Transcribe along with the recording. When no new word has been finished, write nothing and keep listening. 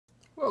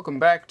Welcome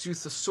back to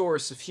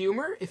Thesaurus of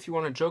Humor. If you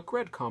want a joke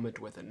read, comment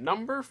with a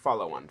number,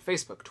 follow on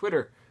Facebook,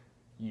 Twitter,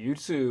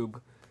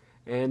 YouTube,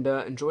 and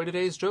enjoy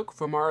today's joke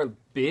from our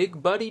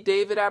big buddy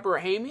David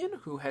Abrahamian,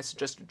 who has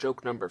suggested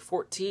joke number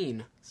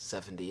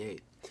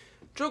 1478.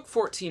 Joke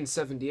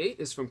 1478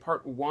 is from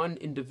Part 1,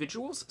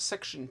 Individuals,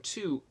 Section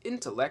 2,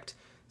 Intellect,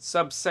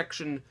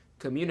 subsection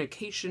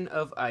Communication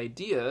of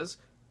Ideas,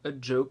 a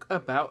joke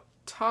about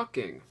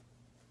talking.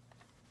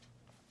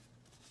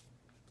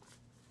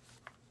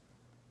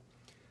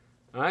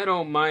 I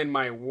don't mind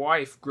my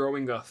wife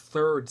growing a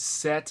third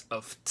set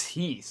of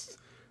teeth,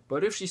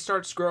 but if she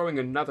starts growing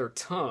another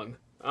tongue,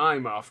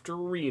 I'm off to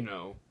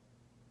Reno.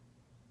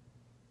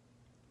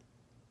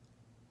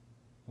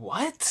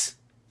 What?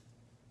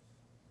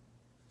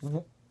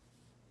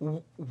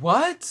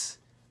 What?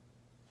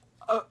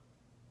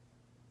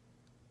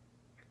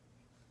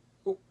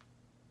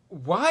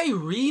 Why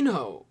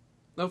Reno?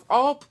 Of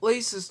all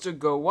places to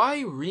go,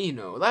 why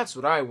Reno? That's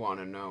what I want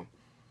to know.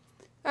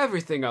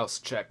 Everything else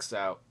checks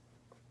out.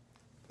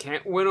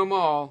 Can't win them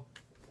all,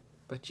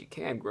 but you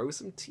can grow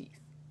some teeth.